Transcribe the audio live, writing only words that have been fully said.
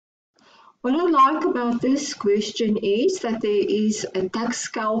What I like about this question is that there is a tax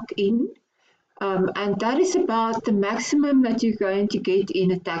calc in, and that is about the maximum that you're going to get in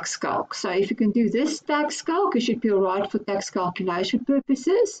a tax calc. So if you can do this tax calc, you should be all right for tax calculation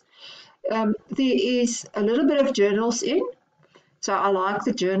purposes. There is a little bit of journals in, so I like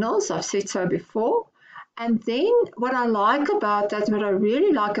the journals, I've said so before. And then what I like about that, what I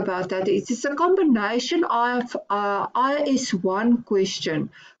really like about that is it's a combination of IS1 question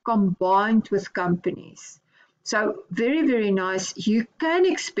combined with companies. So very, very nice. You can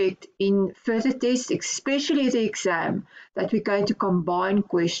expect in further tests, especially the exam, that we're going to combine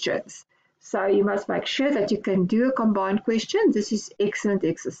questions. So you must make sure that you can do a combined question. This is excellent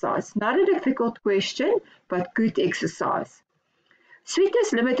exercise. Not a difficult question, but good exercise.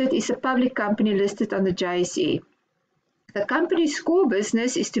 Sweetness Limited is a public company listed on the JSE. The company's core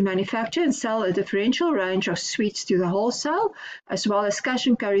business is to manufacture and sell a differential range of sweets to the wholesale, as well as cash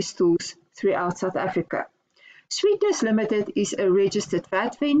and carry stores throughout South Africa. Sweetness Limited is a registered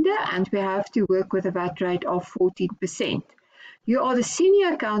VAT vendor, and we have to work with a VAT rate of 14%. You are the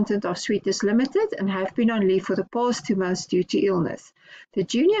senior accountant of Sweetness Limited and have been on leave for the past 2 months due to illness. The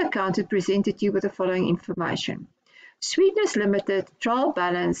junior accountant presented you with the following information. Sweetness Limited trial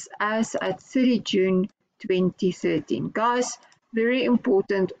balance as at 30 June 2013. Guys, very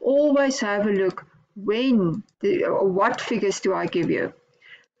important, always have a look what figures do I give you.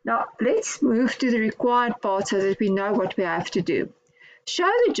 Now let's move to the required part so that we know what we have to do.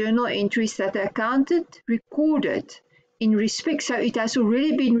 Show the journal entries that the accountant recorded in respect, so it has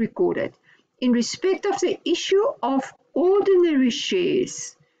already been recorded, in respect of the issue of ordinary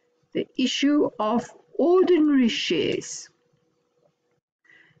shares. The issue of ordinary shares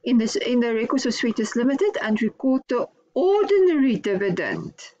in the records of Sweetness Limited, and record the ordinary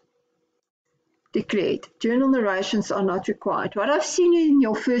dividend declared. Journal narrations are not required. What I've seen in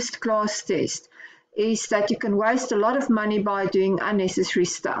your first class test is that you can waste a lot of money by doing unnecessary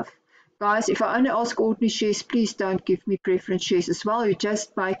stuff. Guys, if I only ask ordinary shares, please don't give me preference shares as well. You're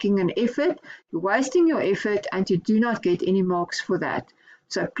just making an effort, you're wasting your effort, and you do not get any marks for that.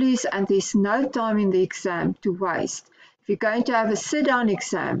 So please, and there's no time in the exam to waste. If you're going to have a sit-down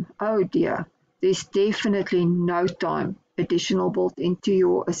exam, oh dear, there's definitely no time additional built into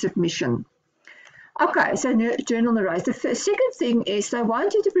your submission. Okay, so journal narration. The second thing is I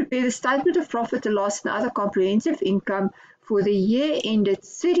want you to prepare the statement of profit and loss and other comprehensive income for the year ended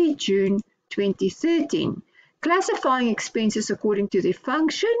 30 June 2013, classifying expenses according to their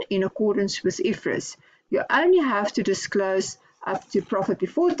function in accordance with IFRS. You only have to disclose up to profit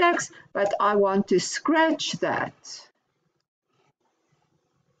before tax, but I want to scratch that.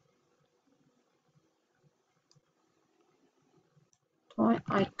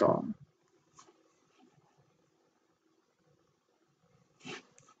 Item.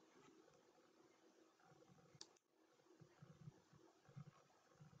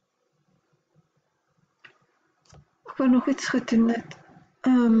 Ek wou nog iets gedoen het.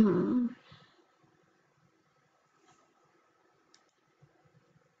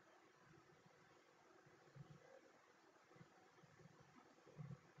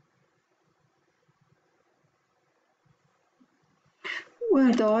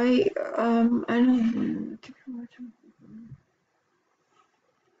 Oor daai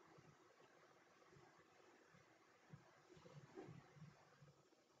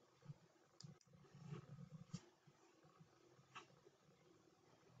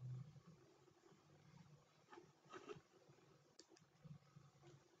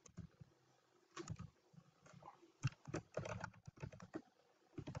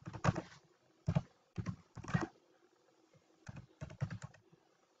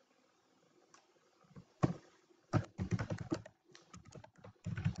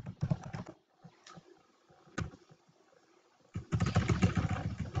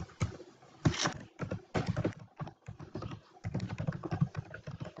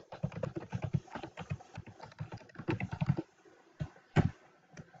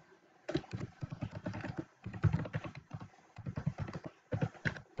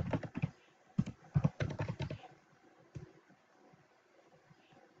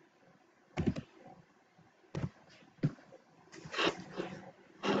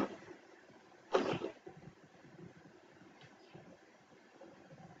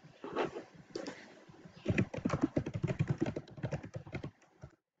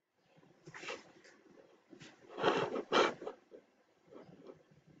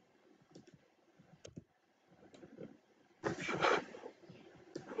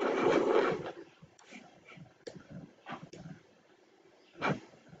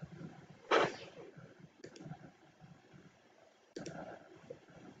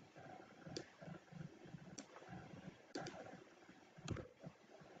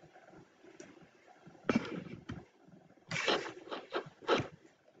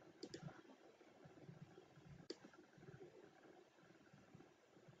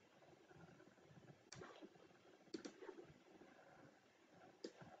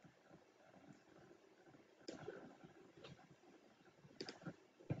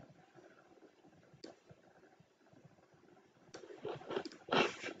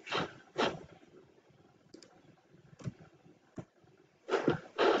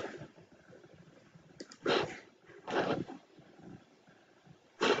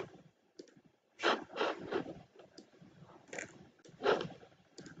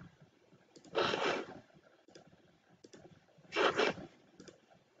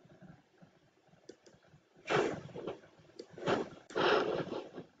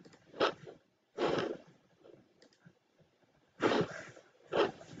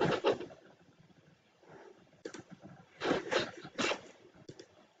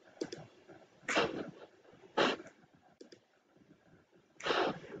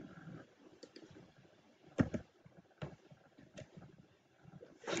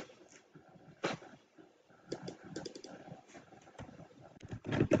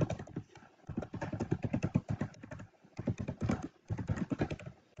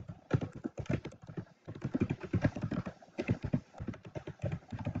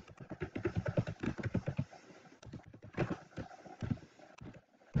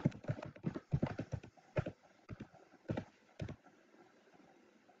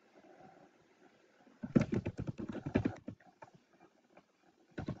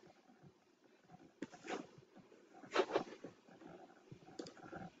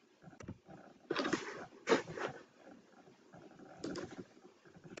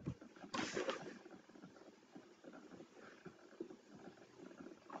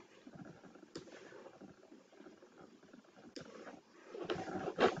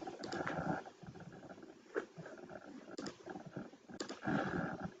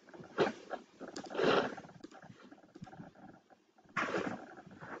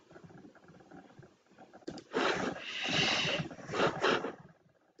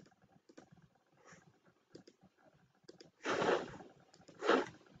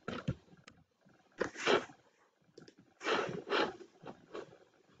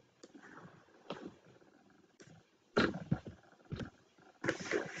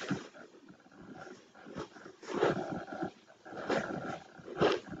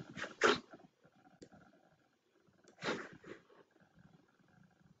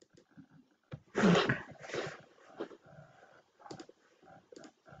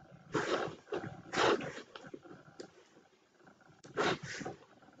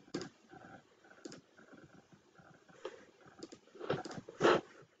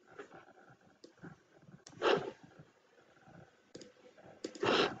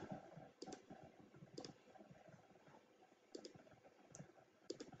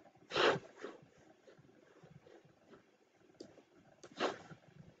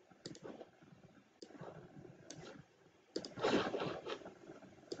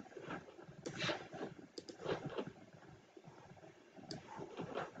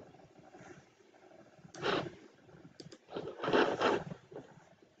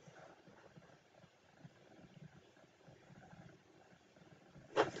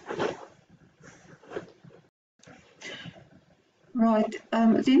Right,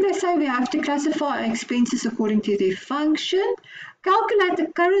 then they say we have to classify our expenses according to their function. Calculate the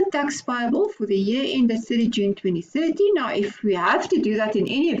current tax payable for the year ended 30 June 2030. Now, if we have to do that in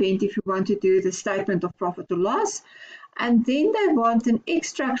any event, if you want to do the statement of profit or loss, and then they want an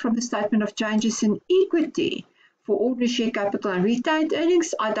extract from the statement of changes in equity for ordinary share capital and retained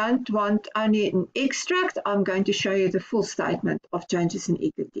earnings. I don't want only an extract. I'm going to show you the full statement of changes in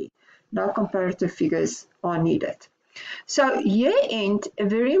equity. No comparative figures are needed. So year end,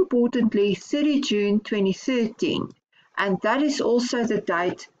 very importantly, 30 June 2013, and that is also the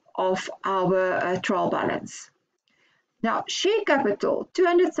date of our trial balance. Now, share capital,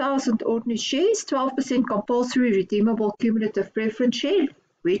 200,000 ordinary shares, 12% compulsory redeemable cumulative preference share,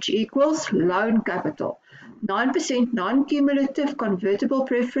 which equals loan capital. 9% non-cumulative convertible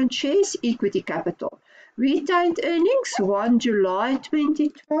preference shares, equity capital. Retained earnings, 1 July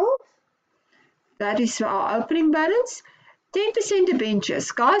 2012. That is our opening balance. 10%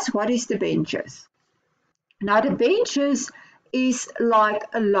 debentures. Guys, what is debentures? Now, debentures is like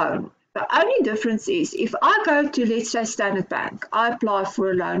a loan. The only difference is if I go to, let's say, Standard Bank, I apply for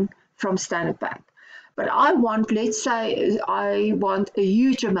a loan from Standard Bank. But I want, let's say, I want a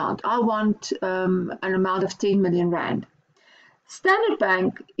huge amount. I want an amount of 10 million rand. Standard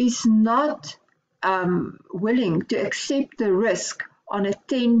Bank is not willing to accept the risk on a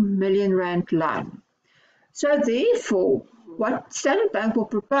 10 million rand loan. So therefore, what Standard Bank will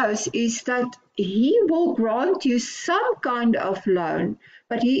propose is that he will grant you some kind of loan,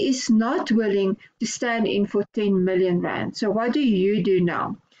 but he is not willing to stand in for 10 million rand. So what do you do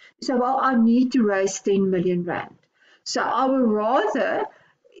now? So, well, I need to raise 10 million rand. So I will rather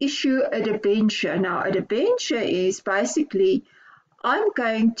issue a debenture. Now, a debenture is basically, I'm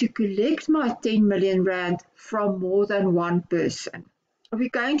going to collect my 10 million rand from more than one person. We're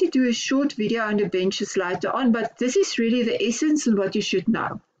going to do a short video on debentures later on, but this is really the essence and what you should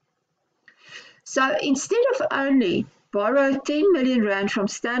know. So instead of only borrow 10 million rand from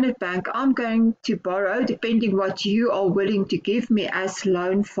Standard Bank, I'm going to borrow, depending what you are willing to give me as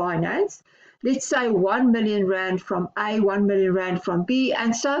loan finance, let's say 1 million rand from A, 1 million rand from B,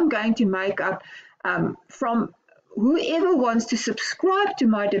 and so I'm going to make up from whoever wants to subscribe to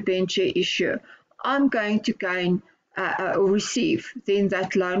my debenture issue, I'm going to gain receive then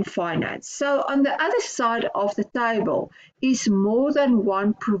that loan finance. So on the other side of the table is more than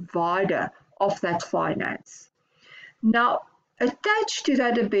one provider of that finance. Now, attached to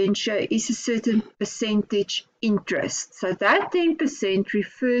that debenture is a certain percentage interest. So that 10%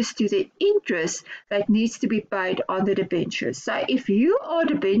 refers to the interest that needs to be paid on the debenture. So if you are a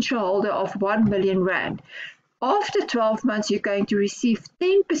debenture holder of 1 million rand, after 12 months, you're going to receive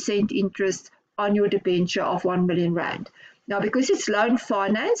 10% interest on your debenture of 1 million rand. Now, because it's loan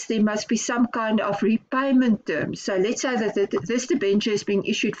finance, there must be some kind of repayment terms. So let's say that this debenture is being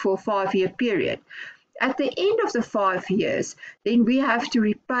issued for a 5-year period. At the end of the 5 years, then we have to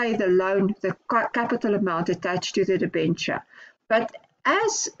repay the loan, the capital amount attached to the debenture. But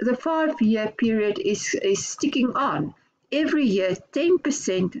as the 5-year period is sticking on, every year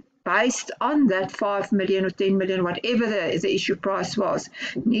 10% based on that 5 million or 10 million, whatever the issue price was,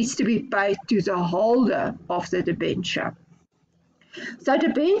 needs to be paid to the holder of the debenture. So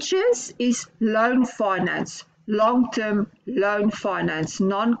debentures is loan finance, long-term loan finance,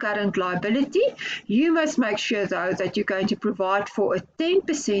 non-current liability. You must make sure, though, that you're going to provide for a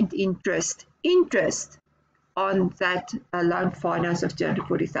 10% interest on that loan finance of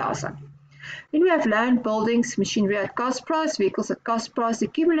 240,000. Then we have land, buildings, machinery at cost price, vehicles at cost price,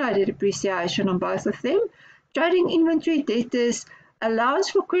 accumulated depreciation on both of them, trading inventory, debtors, allowance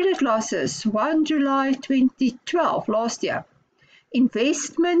for credit losses, 1 July 2012, last year.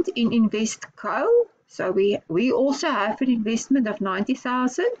 Investment in Investco, so we also have an investment of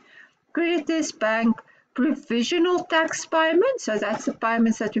 90,000. Creditors, bank, provisional tax payment, so that's the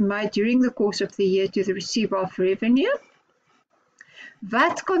payments that we made during the course of the year to the receiver of revenue.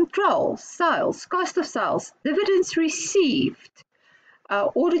 VAT control, sales, cost of sales, dividends received,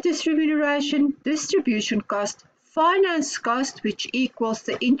 auditors remuneration, distribution cost, finance cost, which equals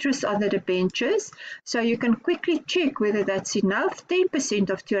the interest on the debentures. So you can quickly check whether that's enough. 10%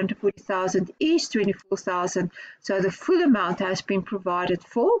 of 240,000 is 24,000. So the full amount has been provided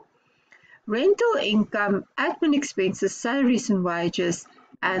for. Rental income, admin expenses, salaries and wages,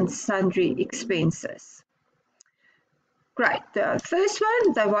 and sundry expenses. Great. The first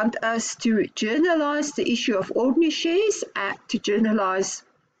one, they want us to journalize the issue of ordinary shares and to journalize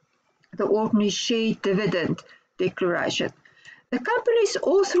the ordinary share dividend declaration. The company's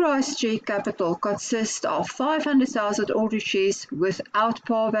authorized share capital consists of 500,000 ordinary shares without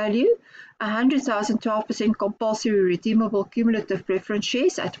par value, 100,000 12% compulsory redeemable cumulative preference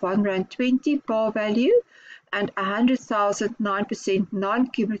shares at R1.20 par value, and 100,000 9%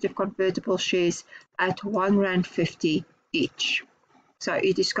 non-cumulative convertible shares at R1.50 each. So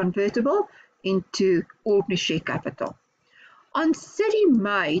it is convertible into ordinary share capital. On 30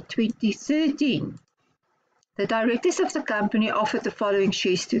 May 2013, the directors of the company offered the following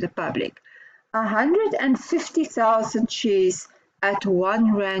shares to the public: 150,000 shares at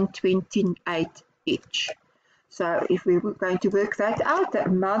R1.28 each. So if we were going to work that out, the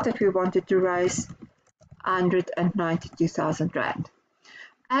amount that we wanted to raise, R192,000.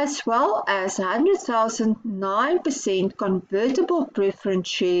 As well as 100,000 9% convertible preference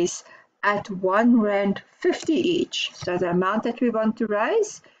shares at R1.50 each. So the amount that we want to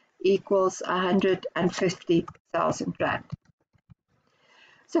raise equals 150,000 rand.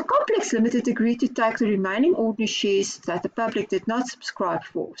 So Complex Limited agreed to take the remaining ordinary shares that the public did not subscribe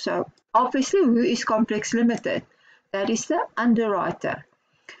for. So obviously, who is Complex Limited? That is the underwriter.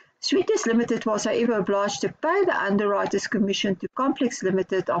 Sweetness Limited was however obliged to pay the underwriter's commission to Complex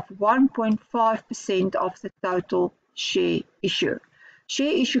Limited of 1.5% of the total share issue.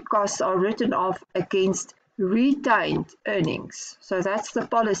 Share issue costs are written off against retained earnings. So that's the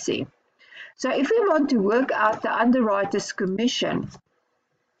policy. So if we want to work out the underwriter's commission,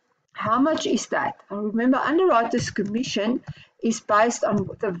 how much is that? Remember, underwriter's commission is based on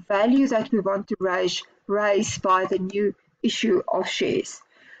the value that we want to raise by the new issue of shares.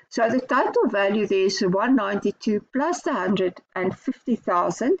 So the total value there is 192 plus the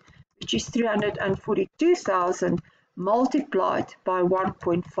 150,000, which is 342,000 multiplied by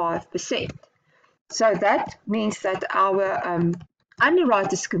 1.5%. So that means that our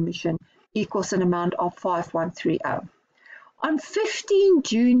underwriter's commission equals an amount of 5130. On 15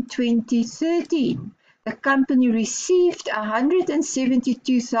 June 2013, the company received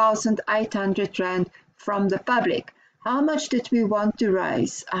 172,800 Rand from the public. How much did we want to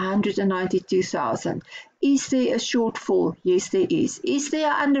raise? 192,000. Is there a shortfall? Yes, there is. Is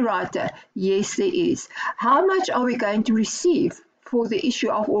there an underwriter? Yes, there is. How much are we going to receive for the issue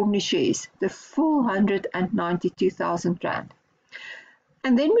of ordinary shares? The full 192,000 Rand.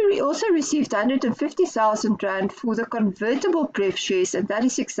 And then we also received 150,000 Rand for the convertible pref shares, and that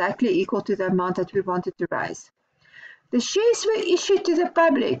is exactly equal to the amount that we wanted to raise. The shares were issued to the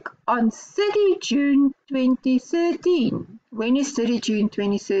public on 30 June 2013. When is 30 June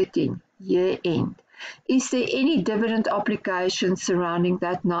 2013? Year end. Is there any dividend obligation surrounding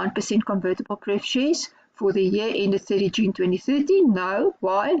that 9% convertible pref shares for the year ended 30 June 2013? No.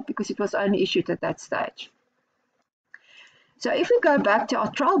 Why? Because it was only issued at that stage. So if we go back to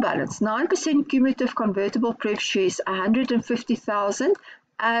our trial balance, 9% cumulative convertible pref shares, 150,000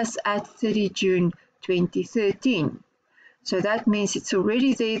 as at 30 June 2013. So that means it's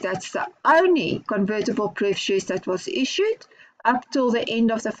already there. That's the only convertible pref shares that was issued up till the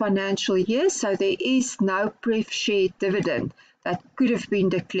end of the financial year. So there is no pref share dividend that could have been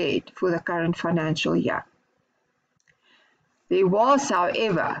declared for the current financial year. There was,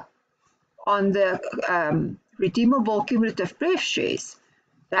 however, on the redeemable cumulative pref shares,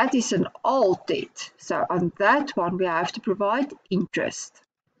 that is an old debt. So on that one, we have to provide interest.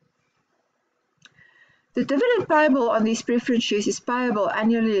 The dividend payable on these preference shares is payable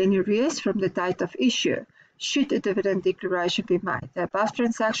annually in arrears from the date of issue, should a dividend declaration be made. The above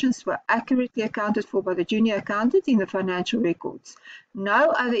transactions were accurately accounted for by the junior accountant in the financial records. No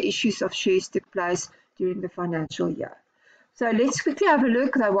other issues of shares took place during the financial year. So let's quickly have a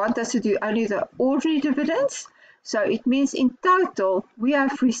look. They want us to do only the ordinary dividends. So it means in total, we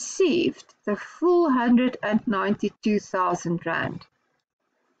have received the full 192,000 Rand.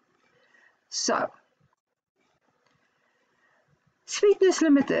 So, Sweetness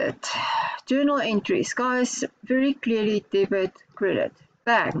Limited, journal entries, guys, very clearly debit, credit,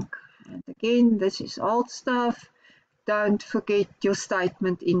 bank. And again, this is old stuff. Don't forget your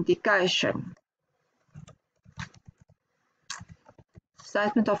statement indication.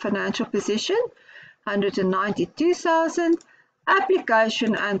 Statement of financial position, 192,000.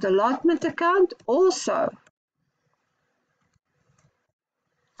 Application and allotment account also.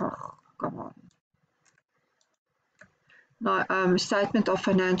 Oh, come on. Now, statement of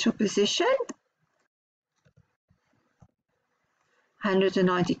financial position,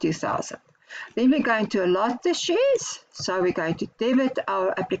 192,000. Then we're going to allot the shares. So we're going to debit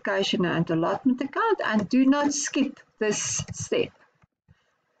our application and allotment account, and do not skip this step.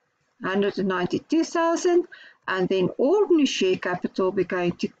 192,000, and then ordinary share capital we're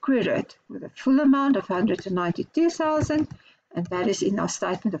going to credit with a full amount of 192,000, and that is in our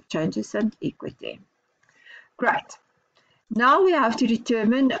statement of changes in equity. Great. Now we have to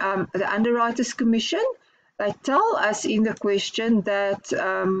determine the underwriters' commission. They tell us in the question that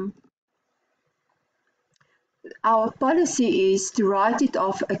our policy is to write it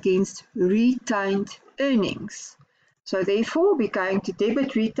off against retained earnings. So therefore, we're going to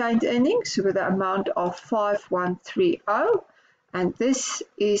debit retained earnings with the amount of 5130, and this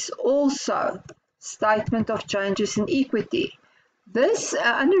is also statement of changes in equity. This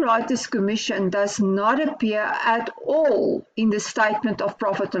underwriters' commission does not appear at all in the statement of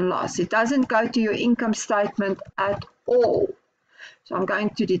profit and loss. It doesn't go to your income statement at all. So I'm going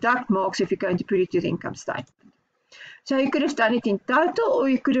to deduct marks if you're going to put it to the income statement. So you could have done it in total, or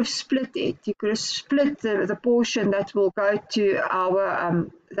you could have split it. You could have split the portion that will go to our,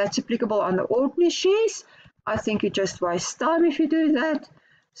 that's applicable on the ordinary shares. I think you just waste time if you do that.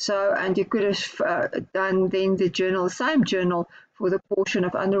 So, and you could have done then the journal, same journal for the portion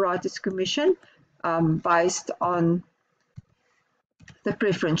of underwriters' commission based on the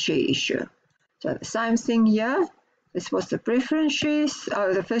preference share issue. So the same thing here. This was the preference shares.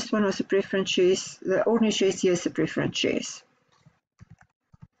 Oh, the first one was the preference shares. The ordinary shares, here is the preference shares.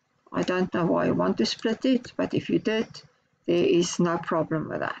 I don't know why you want to split it, but if you did, there is no problem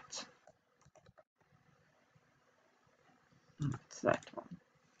with that. It's that one.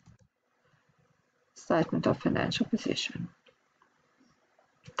 Statement of financial position.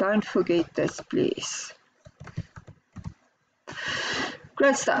 Don't forget this, please.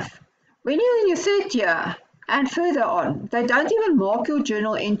 Great stuff. When you're in your third year, and further on, they don't even mark your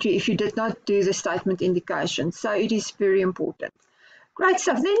journal entry if you did not do the statement indication. So it is very important. Great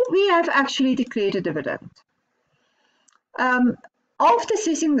stuff. Then we have actually declared a dividend. After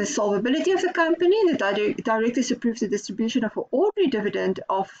assessing the solvability of the company, the directors approved the distribution of an ordinary dividend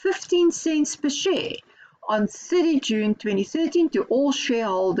of 15 cents per share on 30 June 2013 to all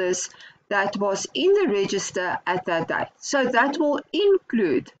shareholders that was in the register at that date. So that will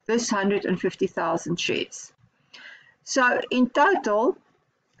include this 150,000 shares. So in total,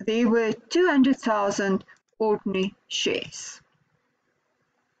 there were 200,000 ordinary shares.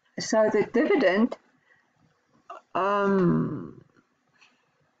 So the dividend, the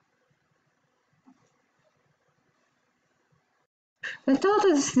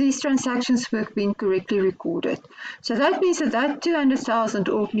total of these transactions were being correctly recorded. So that means that 200,000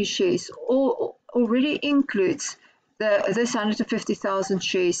 ordinary shares already includes this 150,000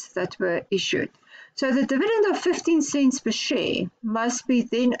 shares that were issued. So the dividend of 15 cents per share must be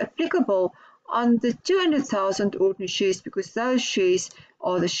then applicable on the 200,000 ordinary shares, because those shares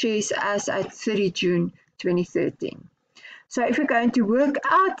are the shares as at 30 June 2013. So if we're going to work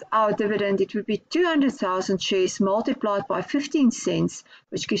out our dividend, it would be 200,000 shares multiplied by 15 cents,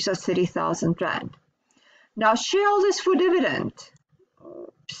 which gives us 30,000 Rand. Now shareholders for dividend,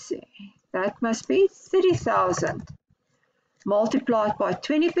 that must be 30,000 multiplied by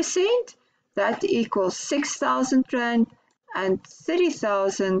 20%. That equals 6,000 Rand, and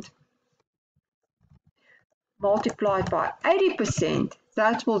 30,000 multiplied by 80%,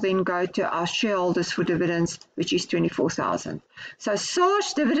 that will then go to our shareholders for dividends, which is 24,000. So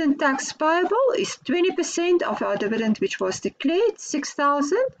SARS dividend tax payable is 20% of our dividend which was declared,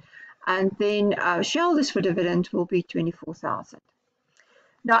 6,000, and then our shareholders for dividend will be 24,000.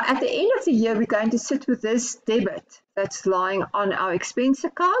 Now at the end of the year, we're going to sit with this debit that's lying on our expense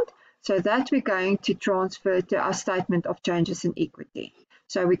account. So that we're going to transfer to our statement of changes in equity.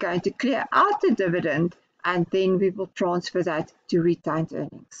 So we're going to clear out the dividend, and then we will transfer that to retained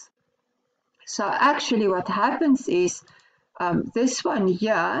earnings. So actually what happens is this one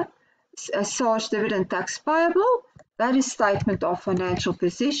here, SARS dividend tax payable, that is statement of financial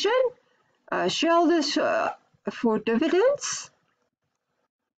position. Shareholders for dividends,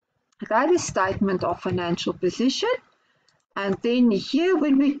 that is statement of financial position. And then here,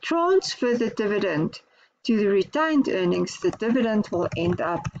 when we transfer the dividend to the retained earnings, the dividend will end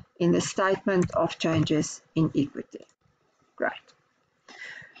up in the statement of changes in equity. Great.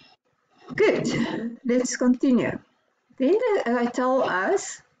 Good. Let's continue. Then they tell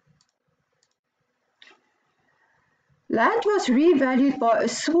us land was revalued by a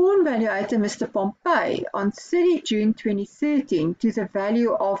sworn valuator, Mr. Pompey, on 30 June 2013 to the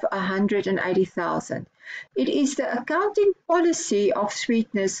value of 180,000. It is the accounting policy of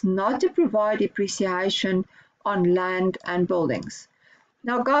Sweetness not to provide depreciation on land and buildings.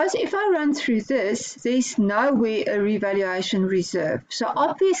 Now guys, if I run through this, there's nowhere a revaluation reserve. So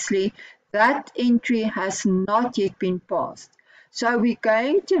obviously that entry has not yet been passed. So we're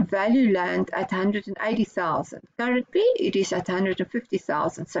going to value land at 180,000. Currently it is at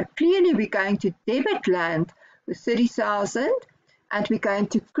 150,000. So clearly we're going to debit land with 30,000, and we're going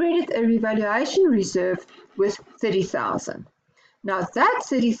to credit a revaluation reserve with 30,000. Now that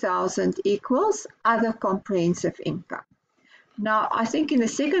 30,000 equals other comprehensive income. Now I think in the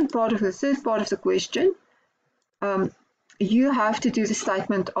third part of the question, you have to do the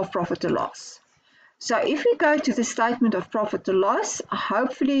statement of profit or loss. So if we go to the statement of profit or loss,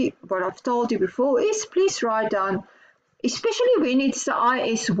 hopefully what I've told you before is please write down, especially when it's the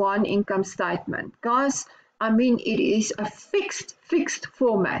IS1 income statement. Guys, I mean it is a fixed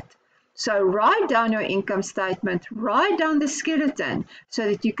format. So write down your income statement, write down the skeleton so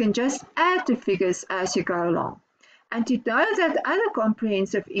that you can just add the figures as you go along. And to know that other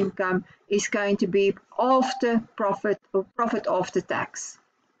comprehensive income is going to be after profit or profit after tax.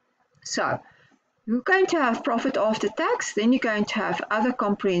 So you're going to have profit after tax, then you're going to have other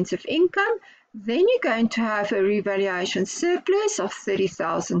comprehensive income, then you're going to have a revaluation surplus of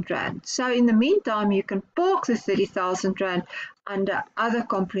 30,000 Rand. So in the meantime, you can park the 30,000 Rand under other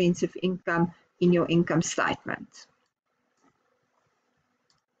comprehensive income in your income statement.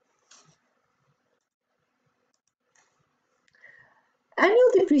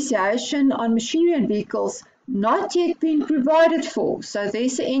 Annual depreciation on machinery and vehicles not yet been provided for, so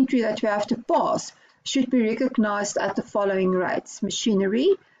there's an entry that we have to pass, should be recognized at the following rates.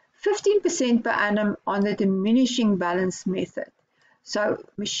 Machinery, 15% per annum on the diminishing balance method. So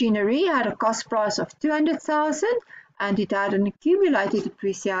machinery had a cost price of 200,000 and it had an accumulated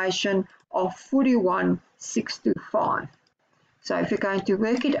depreciation of 41,625. So if you're going to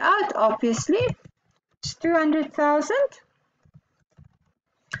work it out, obviously it's 200,000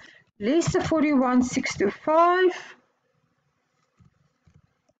 less the 41,625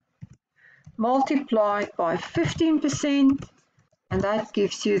 multiplied by 15%, and that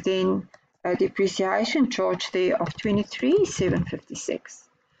gives you then a depreciation charge there of 23,756.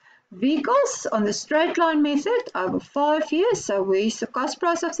 Vehicles on the straight line method over 5 years. So where's the cost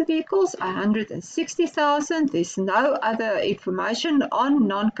price of the vehicles? 160,000. There's no other information on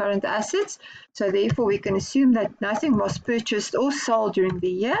non-current assets. So therefore we can assume that nothing was purchased or sold during the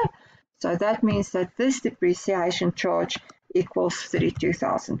year. So that means that this depreciation charge equals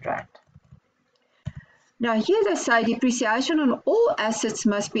 32,000 Rand. Now here they say depreciation on all assets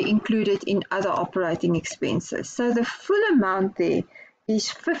must be included in other operating expenses. So the full amount there is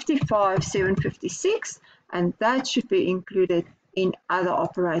 55,756, and that should be included in other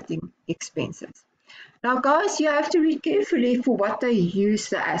operating expenses. Now guys, you have to read carefully for what they use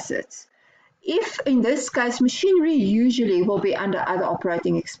the assets. If in this case machinery usually will be under other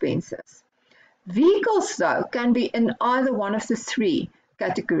operating expenses. Vehicles though can be in either one of the three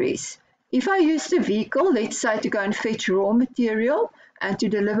categories. If I use the vehicle, let's say to go and fetch raw material and to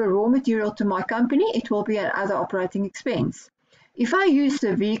deliver raw material to my company, it will be an other operating expense. If I use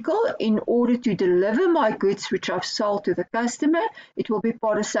the vehicle in order to deliver my goods which I've sold to the customer, it will be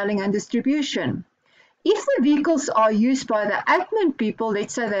part of selling and distribution. If the vehicles are used by the admin people,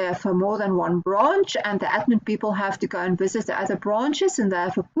 let's say they have more than one branch and the admin people have to go and visit the other branches and they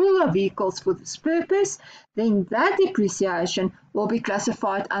have a pool of vehicles for this purpose, then that depreciation will be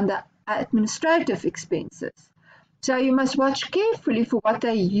classified under administrative expenses. So you must watch carefully for what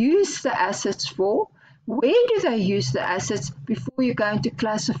they use the assets for. Where do they use the assets before you're going to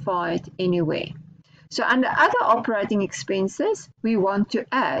classify it anywhere? So under other operating expenses, we want to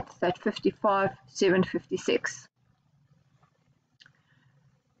add that 55,756.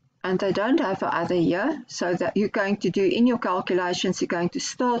 And they don't have an other year, so that you're going to do in your calculations, you're going to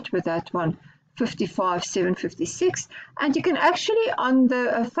start with that one, 55,756. And you can actually, on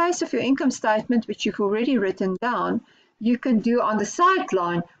the face of your income statement, which you've already written down, you can do on the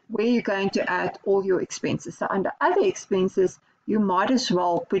sideline where you're going to add all your expenses. So under other expenses, you might as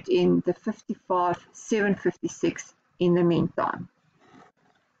well put in the 55,756 in the meantime.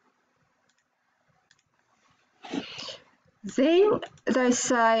 Then they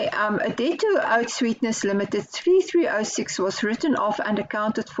say a debt to owed Sweetness Limited 3306 was written off and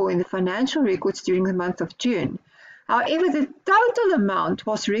accounted for in the financial records during the month of June. However, the total amount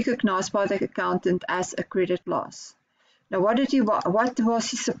was recognized by the accountant as a credit loss. Now, what was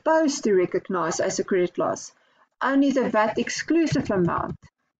he supposed to recognize as a credit loss? Only the VAT exclusive amount.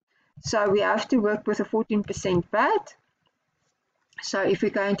 So we have to work with a 14% VAT. So if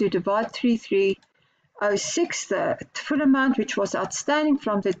we're going to divide 3306, the full amount which was outstanding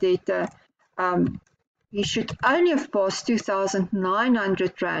from the debtor, he should only have passed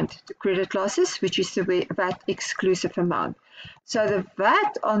 2,900 Rand to credit losses, which is the VAT exclusive amount. So the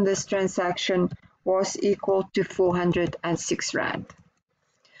VAT on this transaction was equal to 406 Rand.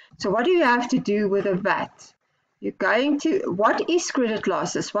 So what do you have to do with a VAT? you're going to, what is credit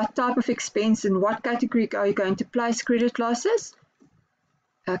losses? What type of expense and what category are you going to place credit losses?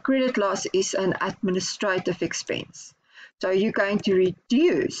 A credit loss is an administrative expense. So you're going to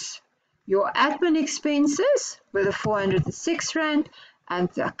reduce your admin expenses with the 406 Rand, and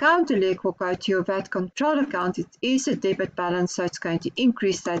the account leg will go to your VAT control account. It is a debit balance, so it's going to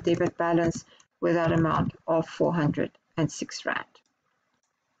increase that debit balance with that amount of 406 Rand.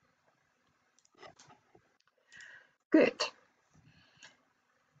 Good.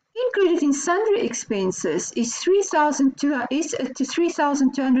 Included in sundry expenses is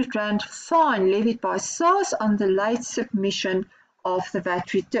 3,200 Rand fine levied by SARS on the late submission of the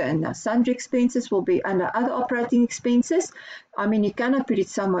VAT return. Now, sundry expenses will be under other operating expenses. I mean, you cannot put it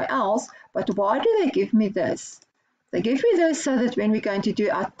somewhere else, but why do they give me this? They give me this so that when we're going to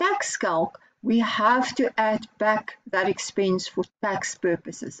do our tax calc, we have to add back that expense for tax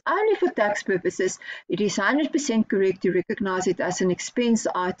purposes. Only for tax purposes, it is 100% correct to recognize it as an expense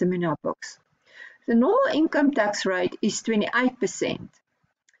item in our books. The normal income tax rate is 28%,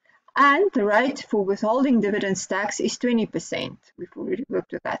 and the rate for withholding dividends tax is 20%. We've already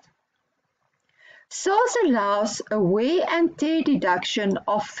worked with that. SARS allows a wear and tear deduction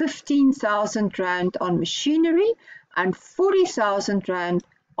of 15,000 Rand on machinery and 40,000 Rand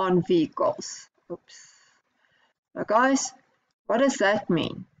on vehicles. Oops. Now guys, what does that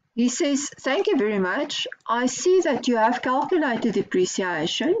mean? He says, thank you very much. I see that you have calculated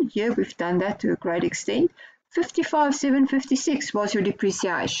depreciation. Here we've done that to a great extent. 55,756 was your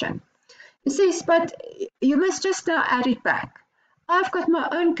depreciation. He says, but you must just now add it back. I've got my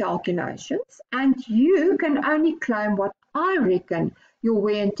own calculations, and you can only claim what I reckon your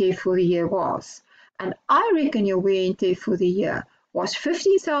wear and tear for the year was. And I reckon your wear and tear for the year was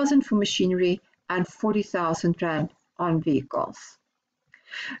 50,000 for machinery and 40,000 Rand on vehicles.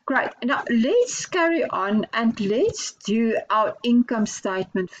 Great. Now let's carry on and let's do our income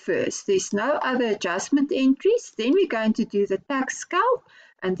statement first. There's no other adjustment entries. Then we're going to do the tax calc,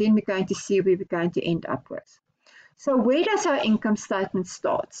 and then we're going to see where we're going to end up with. So where does our income statement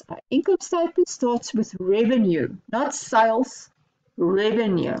start? Our income statement starts with revenue, not sales,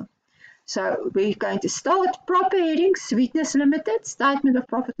 revenue. So we're going to start proper heading, Sweetness Limited, statement of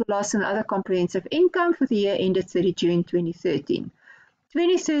profit or loss and other comprehensive income for the year ended 30 June 2013.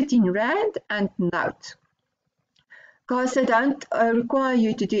 2013 Rand and note. Guys, I don't require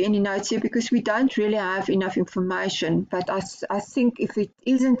you to do any notes here because we don't really have enough information, but I think if it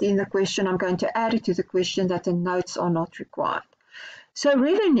isn't in the question, I'm going to add it to the question that the notes are not required. So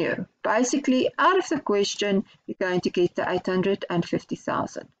revenue, basically out of the question, you're going to get the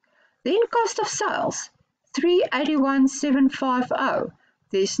 850,000. Then cost of sales, 381,750.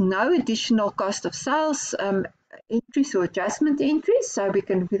 There's no additional cost of sales entries or adjustment entries, so we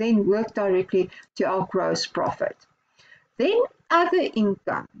can then work directly to our gross profit. Then other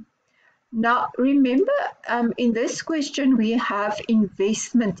income. Now remember, in this question we have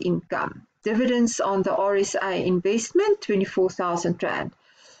investment income. Dividends on the RSA investment, 24,000 Rand.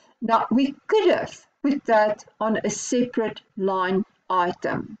 Now we could have put that on a separate line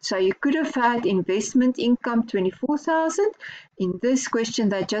item. So you could have had investment income 24,000. In this question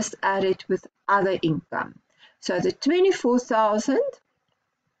they just added with other income. So the 24,000,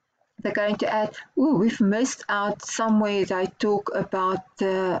 they're going to add, oh, we've missed out somewhere they talk about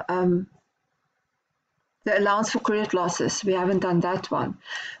the allowance for credit losses. We haven't done that one.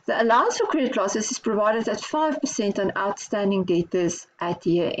 The allowance for credit losses is provided at 5% on outstanding debtors at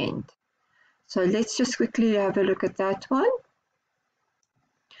year end. So let's just quickly have a look at that one.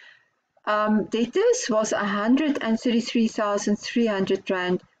 Debtors was 133,300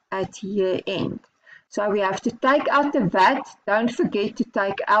 Rand at year end. So we have to take out the VAT. Don't forget to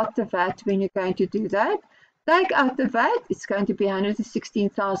take out the VAT when you're going to do that. Take out the VAT, it's going to be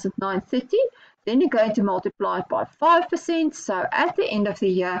 116,930. Then you're going to multiply it by 5%. So at the end of the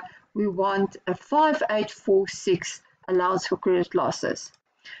year, we want a 5846 allowance for credit losses.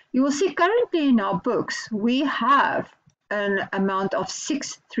 You will see currently in our books, we have an amount of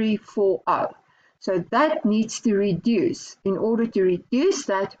 6340. So that needs to reduce. In order to reduce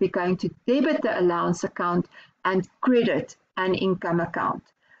that, we're going to debit the allowance account and credit an income account.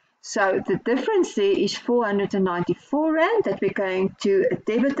 So the difference there is 494 Rand that we're going to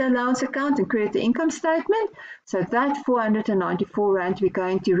debit the allowance account and credit the income statement. So that 494 Rand we're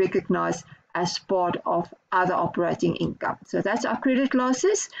going to recognize as part of other operating income. So that's our credit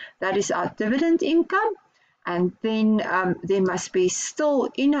losses. That is our dividend income. And then there must be still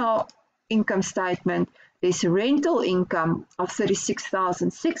in our income statement, there's rental income of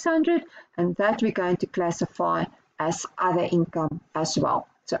 36,600, and that we're going to classify as other income as well.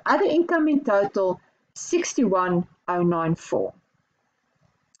 So other income in total 61,094.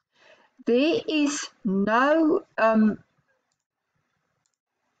 There is no,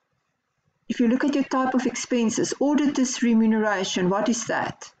 if you look at your type of expenses, auditor's remuneration, what is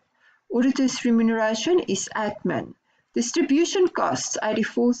that? Auditor's remuneration is admin. Distribution costs,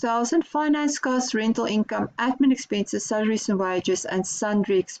 84,000, finance costs, rental income, admin expenses, salaries and wages, and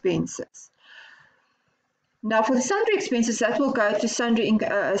sundry expenses. Now for the sundry expenses, that will go to sundry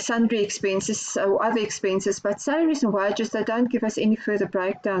expenses or other expenses, but salaries and wages, they don't give us any further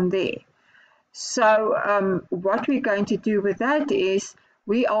breakdown there. So what we're going to do with that is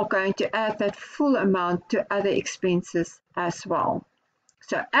we are going to add that full amount to other expenses as well.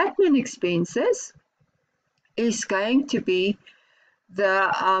 So admin expenses is going to be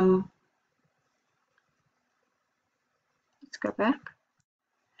the, let's go back.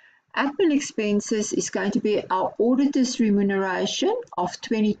 Admin expenses is going to be our auditor's remuneration of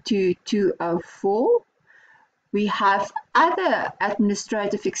 22,204. We have other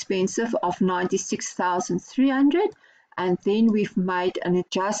administrative expenses of 96,300, and then we've made an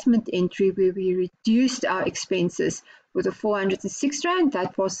adjustment entry where we reduced our expenses with a 406 rand.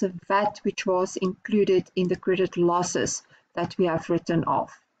 That was the VAT which was included in the credit losses that we have written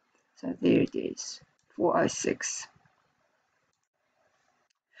off. So there it is, 406.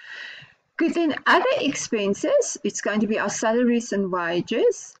 Good, then other expenses, it's going to be our salaries and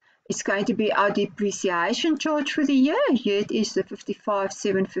wages. It's going to be our depreciation charge for the year. Here it is the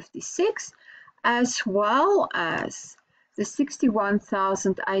 55,756, as well as the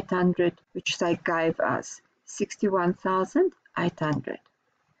 61,800 which they gave us. 61,800.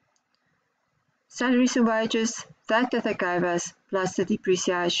 Salaries and wages, that they gave us, plus the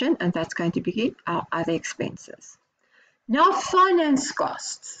depreciation, and that's going to be our other expenses. Now finance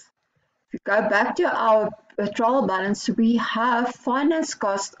costs. If you go back to our trial balance, we have finance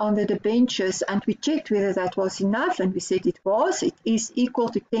cost on the debentures, and we checked whether that was enough, and we said it was. It is equal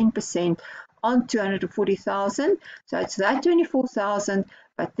to 10% on 240,000, so it's that 24,000,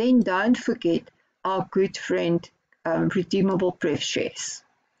 but then don't forget our good friend redeemable pref shares.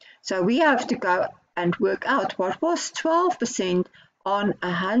 So we have to go and work out what was 12% on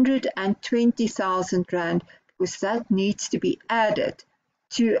 120,000 Rand, because that needs to be added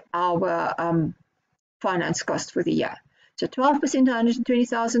to our finance cost for the year. So 12%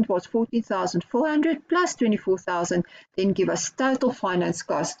 120,000 was 14,400 plus 24,000, then give us total finance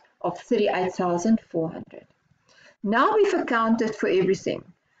cost of 38,400. Now we've accounted for everything.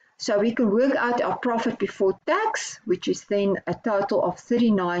 So we can work out our profit before tax, which is then a total of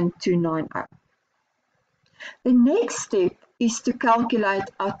 39,290. The next step is to calculate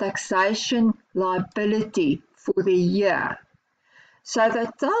our taxation liability for the year. So they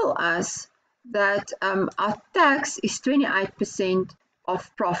tell us that our tax is 28%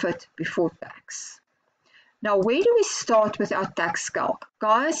 of profit before tax. Now, where do we start with our tax calc?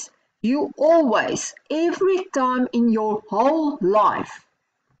 Guys, you always, every time in your whole life,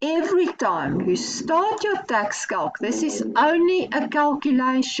 every time you start your tax calc, this is only a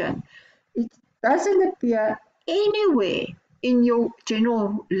calculation. It doesn't appear anywhere in your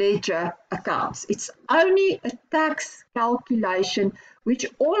general ledger accounts. It's only a tax calculation which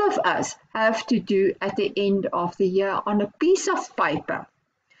all of us have to do at the end of the year on a piece of paper.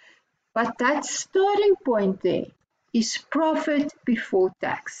 But that starting point there is profit before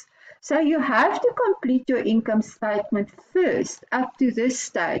tax. So you have to complete your income statement first up to this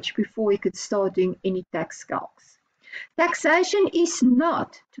stage before we could start doing any tax calcs. Taxation is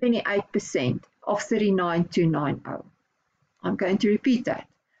not 28% of 39,290. I'm going to repeat that.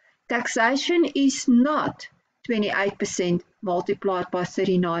 Taxation is not 28% multiplied by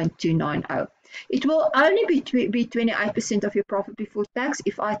 39,290. It will only be 28% of your profit before tax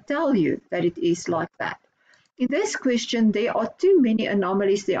if I tell you that it is like that. In this question, there are too many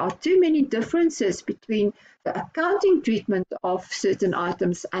anomalies, there are too many differences between the accounting treatment of certain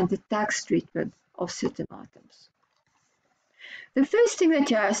items and the tax treatment of certain items. The first thing that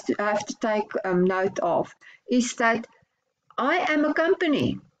you have to take note of is that I am a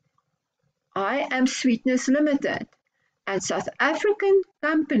company. I am Sweetness Limited, and South African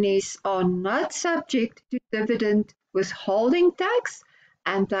companies are not subject to dividend withholding tax,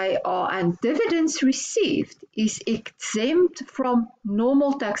 and dividends received is exempt from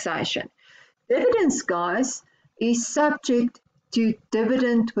normal taxation. Dividends, guys, is subject to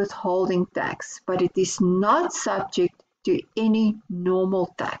dividend withholding tax, but it is not subject to any normal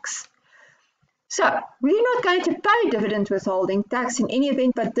tax. So we're not going to pay dividend withholding tax in any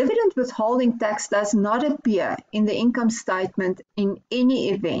event, but dividend withholding tax does not appear in the income statement in any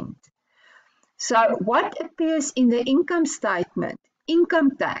event. So what appears in the income statement?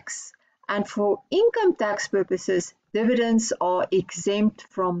 Income tax And for income tax purposes, dividends are exempt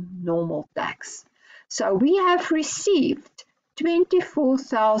from normal tax. So we have received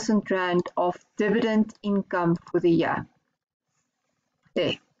 24,000 Rand of dividend income for the year.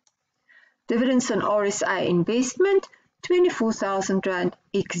 There. Dividends on RSA investment, 24,000 Rand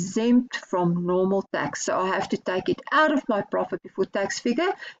exempt from normal tax. So I have to take it out of my profit before tax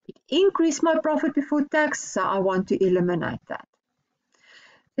figure. It increased my profit before tax, so I want to eliminate that.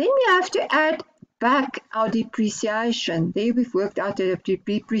 Then we have to add back our depreciation. There we've worked out a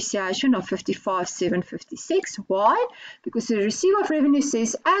depreciation of 55,756. Why? Because the receipt of revenue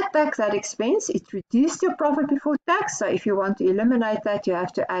says add back that expense. It reduced your profit before tax. So if you want to eliminate that, you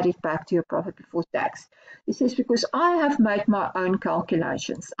have to add it back to your profit before tax. It says because I have made my own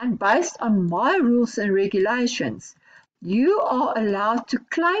calculations, and based on my rules and regulations, you are allowed to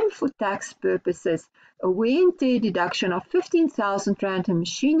claim for tax purposes a wear and tear deduction of 15,000 Rand on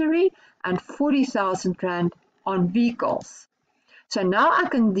machinery and 40,000 Rand on vehicles. So now I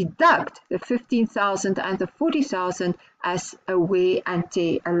can deduct the 15,000 and the 40,000 as a wear and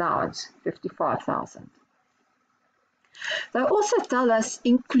tear allowance, 55,000. They also tell us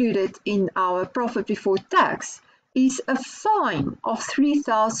included in our profit before tax is a fine of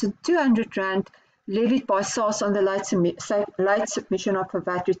 3,200 Rand levied by SARS on the late submission of a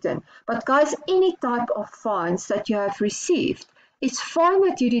VAT return. But guys, any type of fines that you have received, it's fine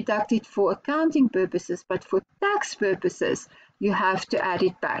that you deduct it for accounting purposes, but for tax purposes, you have to add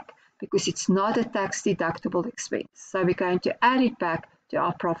it back because it's not a tax deductible expense. So we're going to add it back to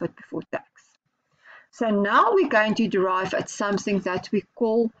our profit before tax. So now we're going to derive at something that we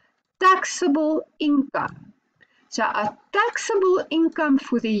call taxable income. So our taxable income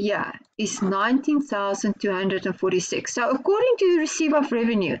for the year is 19,246. So according to the receipt of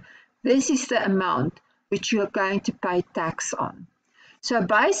revenue, this is the amount which you are going to pay tax on. So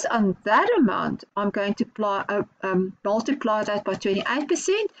based on that amount, I'm going to multiply that by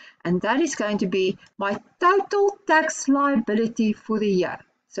 28%, and that is going to be my total tax liability for the year.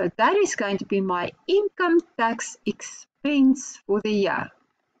 So that is going to be my income tax expense for the year.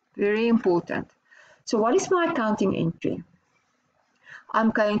 Very important. So what is my accounting entry?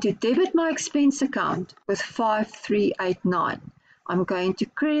 I'm going to debit my expense account with 5389. I'm going to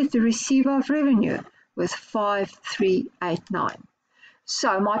credit the receiver of revenue with 5389.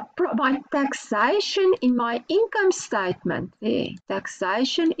 So my taxation in my income statement,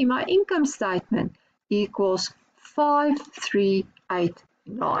 taxation in my income statement equals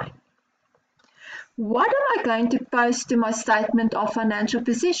 5389. What am I going to post to my statement of financial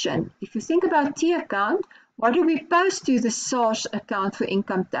position? If you think about T account, what do we post to the SARS account for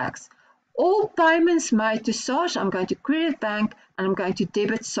income tax? All payments made to SARS, I'm going to credit bank and I'm going to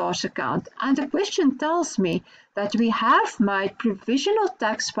debit SARS account. And the question tells me that we have made provisional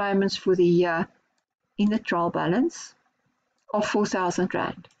tax payments for the year in the trial balance of 4,000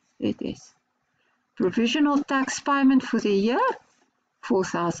 Rand. It is. Provisional tax payment for the year,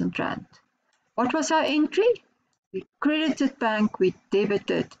 4,000 Rand. What was our entry? We credited bank, we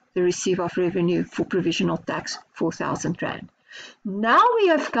debited the receipt of revenue for provisional tax, 4,000 Rand. Now we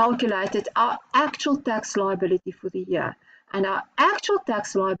have calculated our actual tax liability for the year, and our actual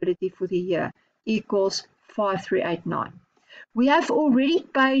tax liability for the year equals 5389. We have already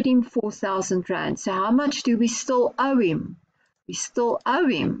paid him 4,000 Rand, so how much do we still owe him? We still owe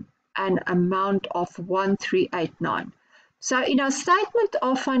him an amount of 1389. So in our statement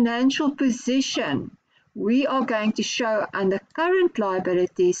of financial position, we are going to show under current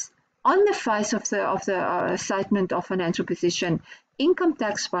liabilities on the face of the statement of financial position, income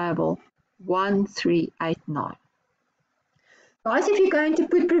tax payable 1389. Guys, if you're going to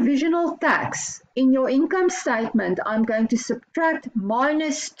put provisional tax in your income statement, I'm going to subtract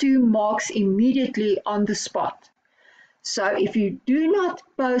 -2 marks immediately on the spot. So if you do not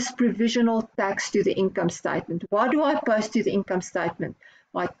post provisional tax to the income statement, what do I post to the income statement?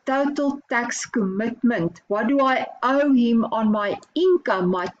 My total tax commitment. What do I owe him on my income,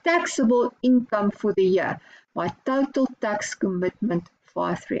 my taxable income for the year? My total tax commitment,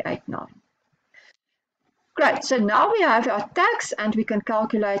 5389. Great, so now we have our tax and we can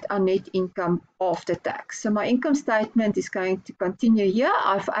calculate our net income after tax. So my income statement is going to continue here.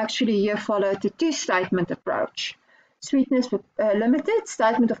 I've actually here followed the two-statement approach. Sweetness Limited,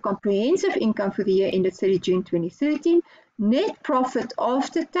 statement of comprehensive income for the year ended 30 June 2013. Net profit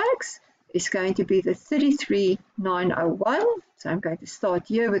after tax is going to be the 33,901. So I'm going to start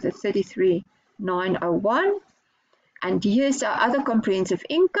here with the 33,901. And here's our other comprehensive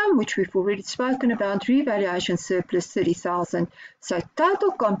income, which we've already spoken about, revaluation surplus 30,000. So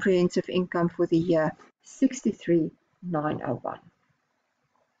total comprehensive income for the year, 63,901.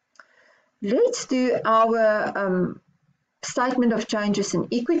 Let's do our statement of changes in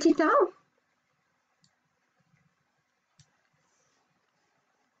equity now.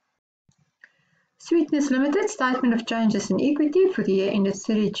 Sweetness Limited statement of changes in equity for the year ended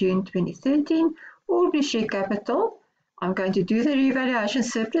 30 June 2013. Ordinary share capital. I'm going to do the revaluation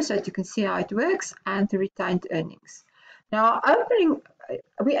surplus so that you can see how it works, and the retained earnings. Now,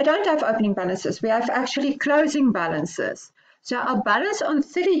 we don't have opening balances. We have actually closing balances. So our balance on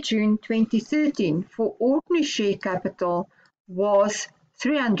 30 June 2013 for ordinary share capital was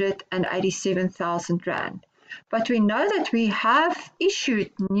 387,000 Rand. But we know that we have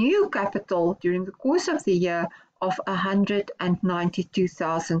issued new capital during the course of the year of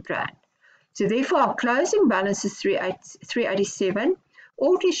 192,000 Rand. So therefore our closing balance is 387,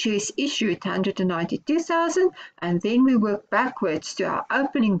 ordinary shares issued 192,000, and then we work backwards to our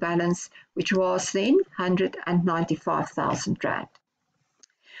opening balance, which was then 195,000 Rand.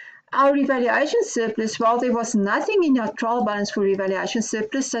 Our revaluation surplus, well, there was nothing in our trial balance for revaluation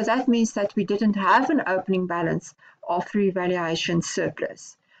surplus, so that means that we didn't have an opening balance of revaluation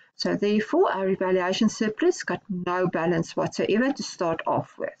surplus. So therefore, our revaluation surplus got no balance whatsoever to start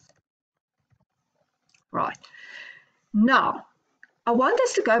off with. Right. Now, I want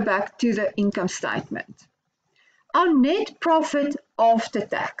us to go back to the income statement. Our net profit after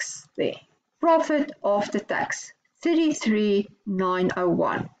tax, there, profit after tax,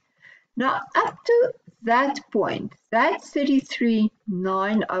 33,901. Now, up to that point, that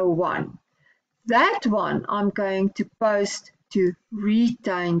 33,901, that one I'm going to post to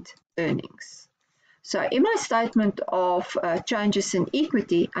retained earnings. So in my statement of changes in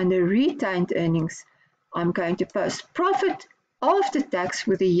equity under retained earnings, I'm going to post profit after tax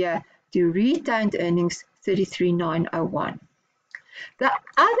for the year to retained earnings 33,901. The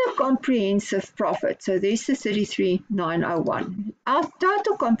other comprehensive profit, so there's the 33,901. Our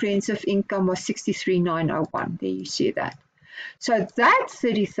total comprehensive income was 63,901. There you see that. So that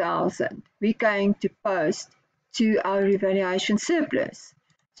 30,000 we're going to post to our revaluation surplus.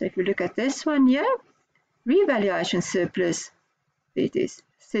 So if you look at this one here, revaluation surplus, it is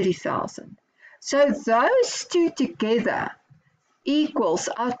 30,000. So those two together equals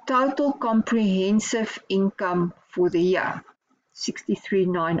our total comprehensive income for the year,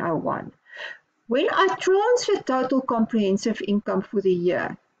 63,901. When I transfer total comprehensive income for the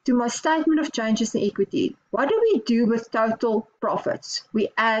year to my statement of changes in equity, what do we do with total profits? We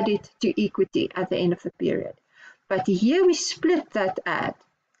add it to equity at the end of the period. But here we split that add.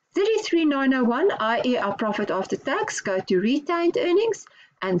 33,901, i.e. our profit after tax, go to retained earnings,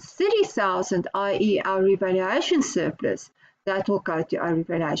 and 30,000, i.e. our revaluation surplus, that will go to our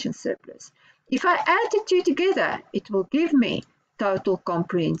revaluation surplus. If I add the two together, it will give me total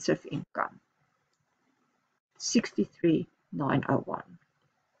comprehensive income, 63,901.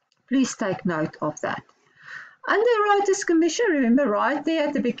 Please take note of that. Underwriters Commission, remember right there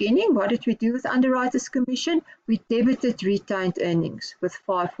at the beginning, what did we do with Underwriters Commission? We debited retained earnings with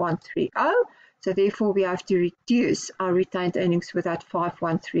 5130. So therefore we have to reduce our retained earnings with that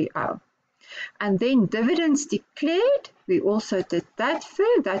 5130. And then dividends declared, we also did that for,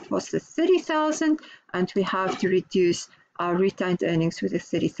 that was the 30,000, and we have to reduce our retained earnings with the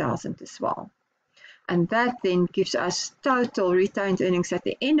 30,000 as well. And that then gives us total retained earnings at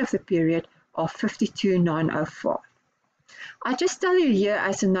the end of the period of 52,904. I just tell you here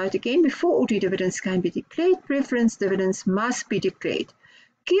as a note again, before ordinary dividends can be declared, preference dividends must be declared.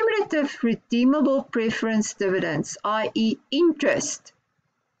 Cumulative redeemable preference dividends, i.e. interest,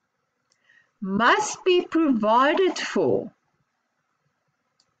 must be provided for,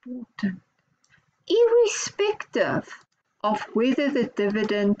 irrespective of whether the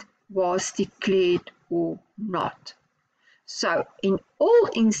dividend was declared or not. So in all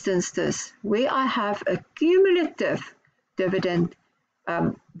instances where I have a cumulative dividend,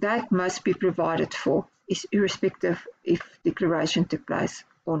 that must be provided for, is irrespective if declaration took place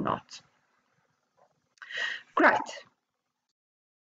or not. Great.